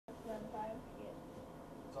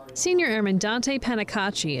Senior Airman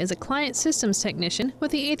Panakachi is a client systems technician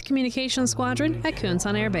with the 8th Communications Squadron at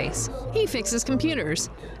Kunsan Air Base. He fixes computers,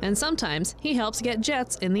 and sometimes he helps get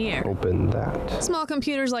jets in the air. Open that. Small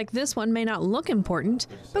computers like this one may not look important,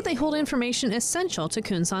 but they hold information essential to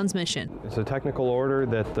Kunsan's mission. It's a technical order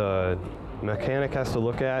that the mechanic has to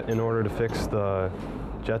look at in order to fix the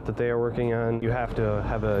jet that they are working on. You have to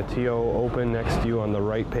have a TO open next to you on the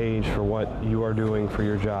right page for what you are doing for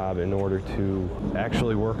your job in order to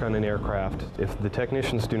actually work on an aircraft. If the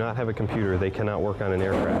technicians do not have a computer, they cannot work on an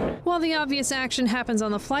aircraft. While the obvious action happens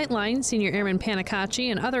on the flight line, Senior Airman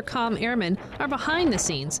Panakachi and other comm airmen are behind the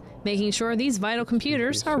scenes, making sure these vital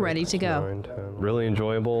computers are ready to go. Really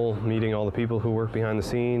enjoyable meeting all the people who work behind the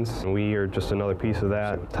scenes. We are just another piece of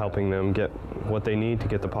that, helping them get what they need to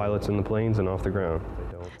get the pilots in the planes and off the ground.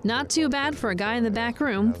 Not too bad for a guy in the back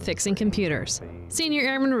room fixing computers. Senior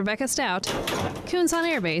Airman Rebecca Stout, Kunsan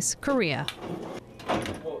Air Base, Korea.